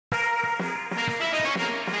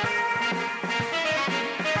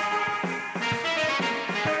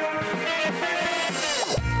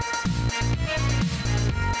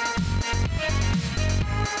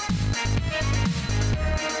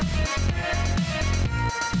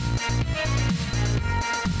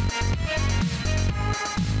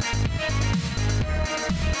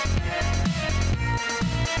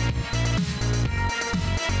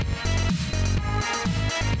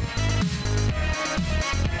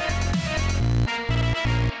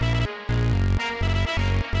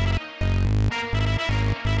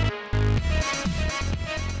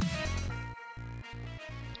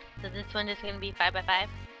one just gonna be 5x5?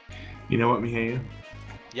 You know what, Miheyu?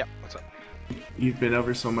 Yep, what's up? You've been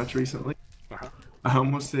over so much recently. Uh-huh. I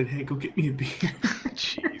almost said, hey, go get me a beer.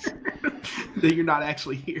 Jeez. That you're not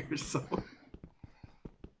actually here, so.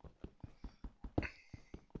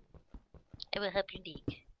 I will help you dig.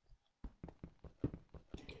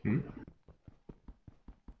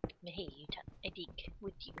 Hey, you I dig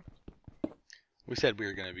with you. We said we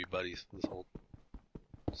were gonna be buddies this whole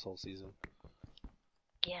season.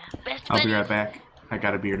 Yeah, best I'll be buddies. right back. I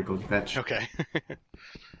got a beer to go fetch. Okay.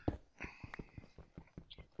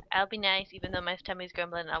 I'll be nice, even though my tummy's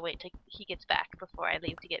grumbling. I'll wait till he gets back before I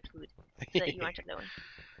leave to get food, so that you aren't alone.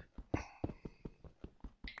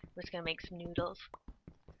 We're just gonna make some noodles.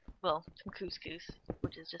 Well, some couscous,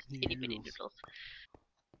 which is just itty bitty noodles.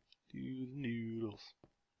 Do the noodles.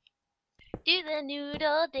 Do the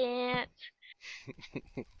noodle dance.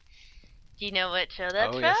 Do you know what show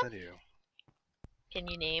that's from? Yes, I do. Can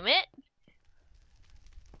you name it?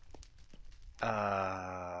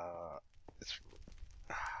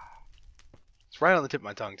 It's right on the tip of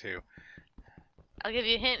my tongue too. I'll give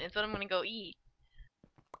you a hint. It's what I'm gonna go eat.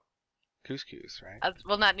 Couscous, right?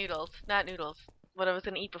 Well, not noodles. Not noodles. What I was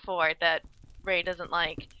gonna eat before that Ray doesn't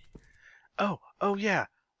like. Oh yeah.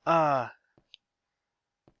 Oh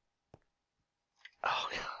god.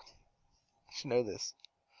 I should know this.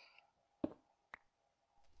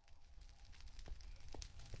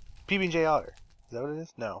 PB&J Otter. Is that what it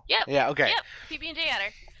is? No. Yep. Yeah, okay. Yep. PB&J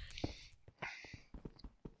Otter.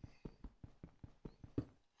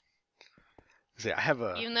 See, I have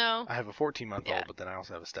a Even though 14-month-old, but then I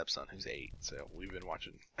also have a stepson who's 8, so we've been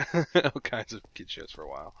watching all kinds of kid shows for a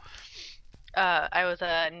while. I was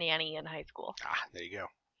a nanny in high school. Ah, there you go.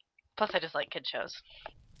 Plus, I just like kid shows.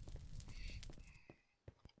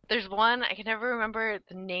 There's one, I can never remember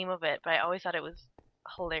the name of it, but I always thought it was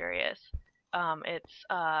hilarious. It's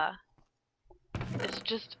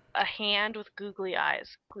just a hand with googly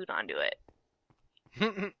eyes glued onto it.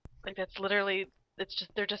 Like, that's literally,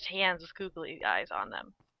 they're just hands with googly eyes on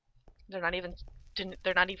them. They're not even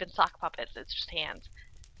sock puppets, it's just hands.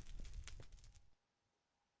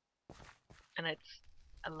 And I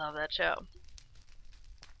love that show.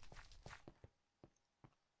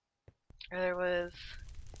 Or there was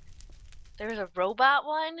a robot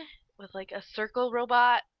one with like a circle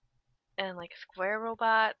robot and like square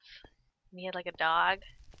robots. And he had like a dog.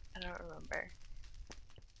 I don't remember.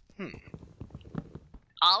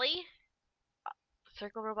 Ollie?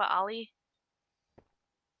 Circle robot Ollie?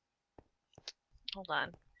 Hold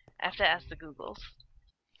on. I have to ask the Googles.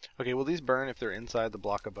 Okay, will these burn if they're inside the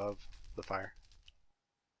block above the fire?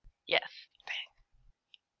 Yes. Dang.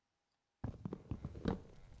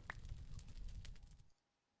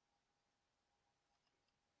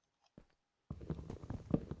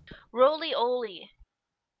 Roly-Oly.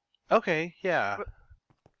 Okay, yeah.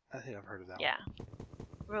 I think I've heard of that one. Yeah.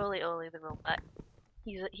 Roly-Oly the robot.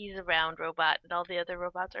 He's a round robot, and all the other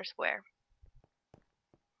robots are square.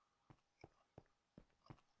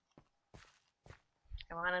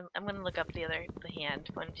 I'm gonna look up the hand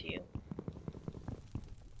one too.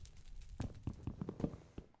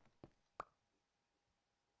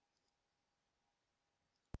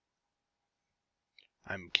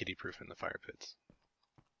 I'm kitty-proof in the fire pits.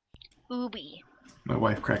 Ooby. My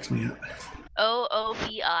wife cracks me up.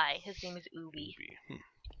 O-O-B-I. His name is Ooby. Ooby.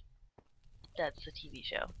 That's the TV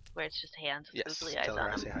show where it's just hands with Yes, googly eyes tell her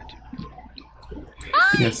on I them. say hi too.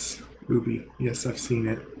 Hi! Yes, Ooby. Yes, I've seen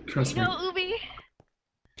it. Trust You me. know Ooby?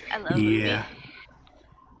 I love Ooby. Yeah.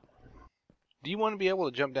 Do you want to be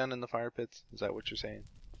able to jump down in the fire pits? Is that what you're saying?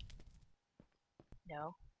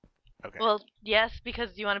 No. Okay. Well, yes,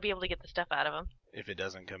 because you want to be able to get the stuff out of them. If it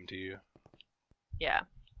doesn't come to you? Yeah.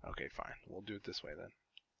 Okay, fine. We'll do it this way then.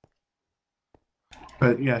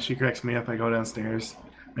 But yeah, she cracks me up. I go downstairs.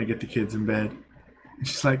 I get the kids in bed. And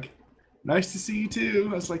she's like, nice to see you too.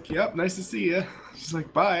 I was like, yep, nice to see you. She's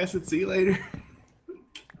like, bye. I said, see you later.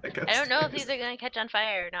 I don't know if these are going to catch on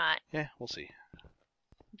fire or not. Yeah, we'll see.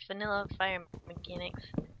 It's vanilla fire mechanics.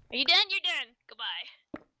 Are you done? You're done. Goodbye.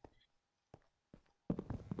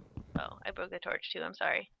 Oh, I broke the torch too. I'm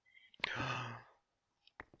sorry.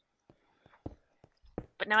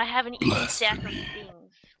 But now I have an even stack of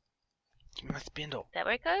things. Give me my spindle. Is that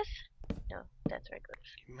where it goes? No, that's where it goes.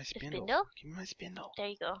 Give me my The spindle. spindle? Give me my spindle. There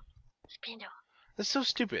you go. Spindle. That's so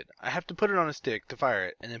stupid. I have to put it on a stick to fire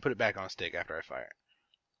it, and then put it back on a stick after I fire it.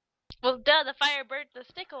 Well, duh, the fire burnt the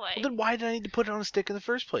stick away. Well, then why did I need to put it on a stick in the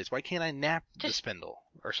first place? Why can't I nap the spindle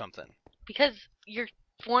or something? Because you're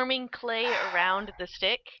forming clay around the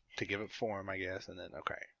stick. To give it form, I guess, and then,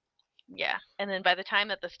 okay. Yeah, and then by the time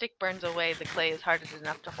that the stick burns away, the clay is hardened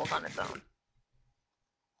enough to hold on its own.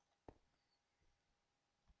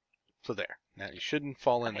 So there. Now you shouldn't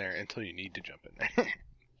fall in Okay. there until you need to jump in there.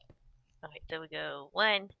 Okay, there we go.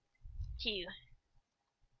 1, 2,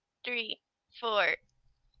 3, 4,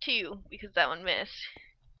 2, because that one missed.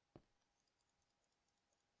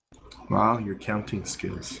 Wow, your counting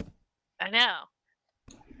skills. I know.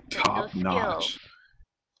 Top Those skills. notch.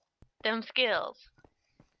 Them skills.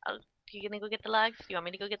 You gonna go get the logs? You want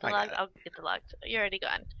me to go get the I got logs? it. I'll get the logs. You're already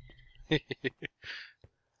gone. I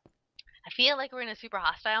feel like we're in a super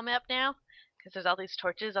hostile map now, because there's all these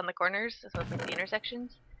torches on the corners, so it's like the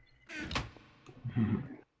intersections.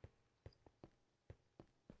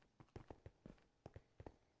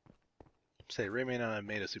 Say, Ray may not have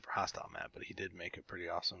made a super hostile map, but he did make a pretty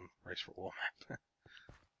awesome Race for Wool map.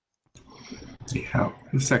 Yeah,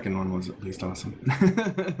 the second one was at least awesome.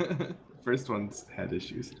 First one's had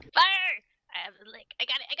issues. Fire! I have the lick. I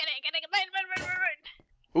got it.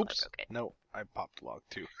 Run. Oops. Okay. No, I popped log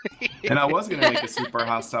too. And I was gonna make a super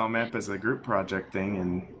hostile map as a group project thing,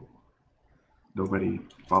 and nobody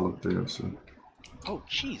followed through. So Oh,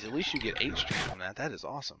 jeez. At least you get HP from that. That is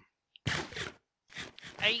awesome.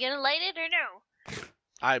 Are you gonna light it or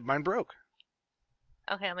no? Mine broke.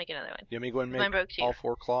 Okay, I'll make another one. You want me to go and Mine make broke too. all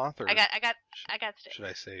 4 cloth, or I got sticks. should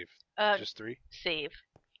I save Uh, just 3? save.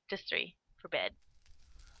 Just 3 for bed.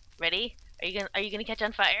 Ready? Are you gonna catch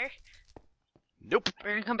on fire? Nope. We're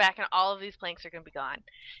gonna come back and all of these planks are gonna be gone.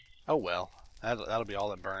 Oh well. That'll be all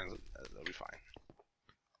that burns. That'll be fine.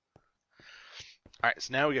 All right.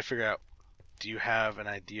 So now we gotta figure out. Do you have an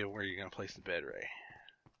idea where you're gonna place the bed, Ray?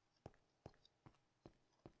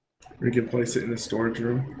 we can place it in the storage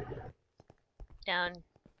room, Down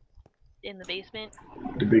in the basement.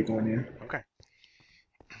 the big one, yeah. Okay.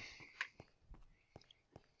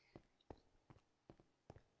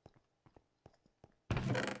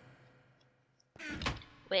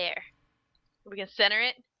 Where? Are we gonna center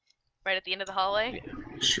it? Right at the end of the hallway? Yeah.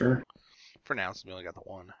 Sure. For now, since we only got the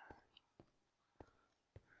one.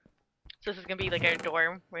 So this is gonna be like our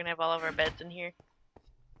dorm. We're gonna have all of our beds in here.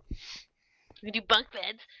 We can do bunk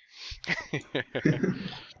beds.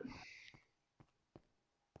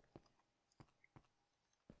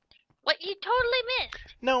 What you totally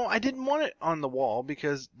missed? No, I didn't want it on the wall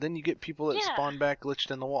because then you get people that Yeah. spawn back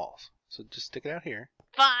glitched in the walls. So just stick it out here.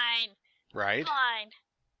 Fine. Right? Fine.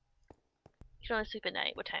 You don't want to sleep at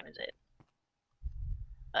night. What time is it?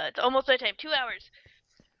 It's almost that time. 2 hours.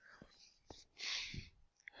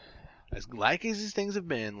 As like as these things have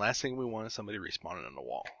been, last thing we want is somebody respawning on the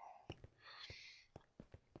wall.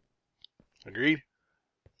 Agreed?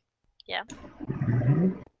 Yeah.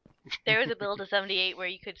 There was a build of 78 where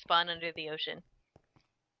you could spawn under the ocean.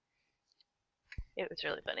 It was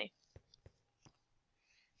really funny.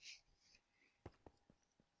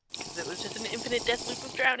 'Cause it was just an infinite death loop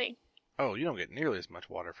of drowning. Oh, you don't get nearly as much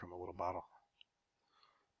water from a little bottle.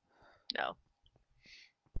 No.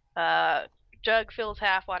 Jug fills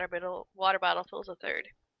half, water bottle fills a third.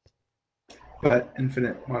 But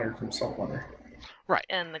infinite water from salt water. Right.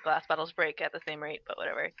 And the glass bottles break at the same rate, but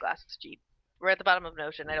whatever. Glass is cheap. We're at the bottom of an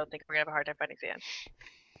ocean. I don't think we're gonna have a hard time finding sand.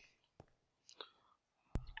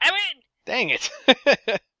 I win! Dang it!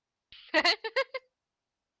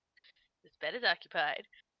 This bed is occupied.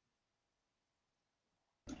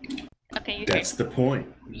 Okay, you That's the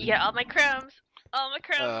point. Yeah, all my crumbs. All my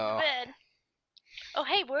crumbs in the bed. Oh,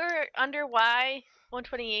 hey, we're under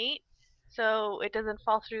Y128, so it doesn't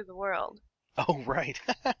fall through the world. Oh, right.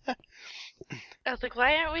 I was like,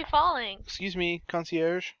 why aren't we falling? Excuse me,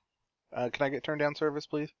 concierge. Can I get turned down service,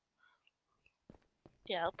 please?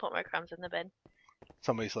 Yeah, I'll put my crumbs in the bed.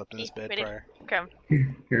 Somebody slept in this bed Ready? prior. Crumb.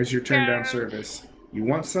 Here's your turn down Crumbs. service. You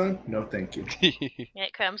want some? No, thank you. Yeah,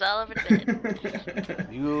 crumbs all over the bed.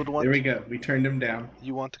 You'd want. There we go. We turned him down.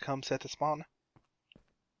 You want to come set the spawn?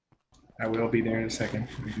 I will be there in a second.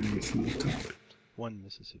 1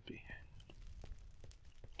 Mississippi.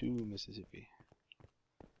 2 Mississippi.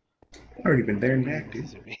 Already been there and 3 back, dude.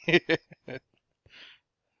 Mississippi.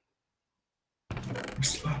 We're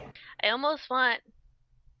slow. I almost want...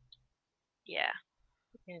 Yeah,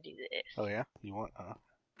 we're gonna do this. Oh yeah, you want?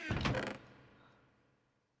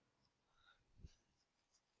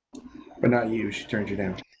 But not you. She turned you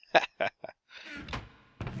down.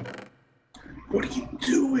 What are you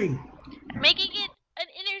doing? Making it an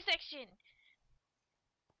intersection!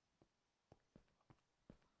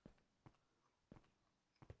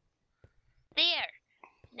 There!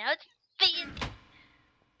 Now it's fancy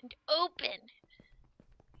and open.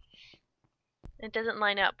 It doesn't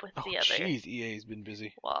line up with Oh the other jeez, EA's been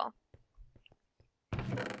busy. wall.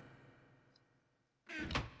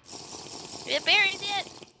 We have berries yet?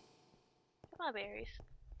 Come on, berries.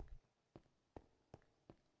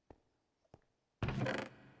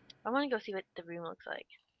 I want to go see what the room looks like.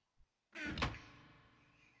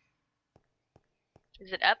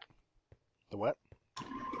 Is it up? The what?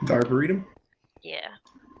 The Arboretum? Yeah.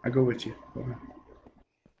 I go with you.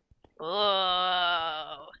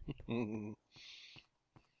 Whoa. Did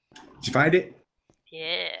you find it?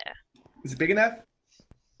 Yeah. Is it big enough?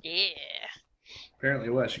 Yeah. Apparently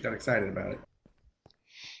it was. She got excited about it.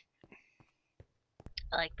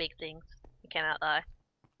 I like big things. I cannot lie.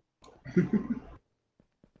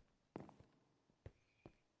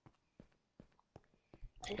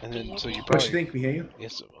 And then, so you What probably... you think, Miheyu?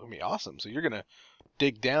 Yes, it's gonna be awesome. So you're gonna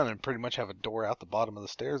dig down and pretty much have a door out the bottom of the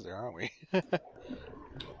stairs there, aren't we?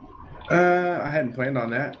 I hadn't planned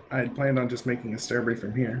on that. I had planned on just making a stairway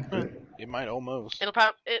from here. But... It might almost.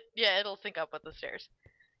 It'll sync up with the stairs.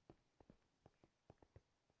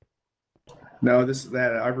 No,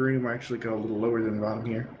 that Arboretum might actually go a little lower than the bottom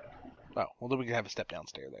here. Oh, well then we can have a step down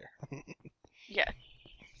stair there. Yeah.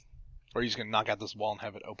 Or you're just gonna knock out this wall and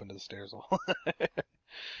have it open to the stairs wall.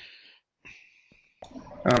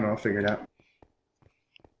 I don't know. I'll figure it out.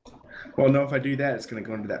 Well, no, if I do that, it's going to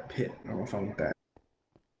go into that pit. I don't know if I want that.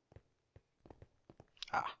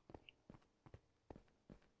 Ah.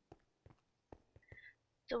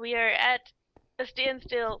 So we are at a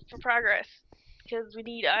standstill for progress because we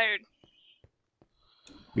need iron.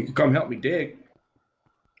 You can come help me dig.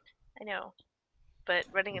 I know, but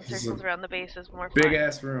running in This is circles a around the base is more fun. Big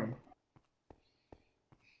ass room.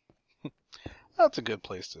 That's a good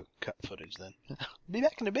place to cut footage then. Be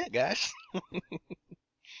back in a bit, guys.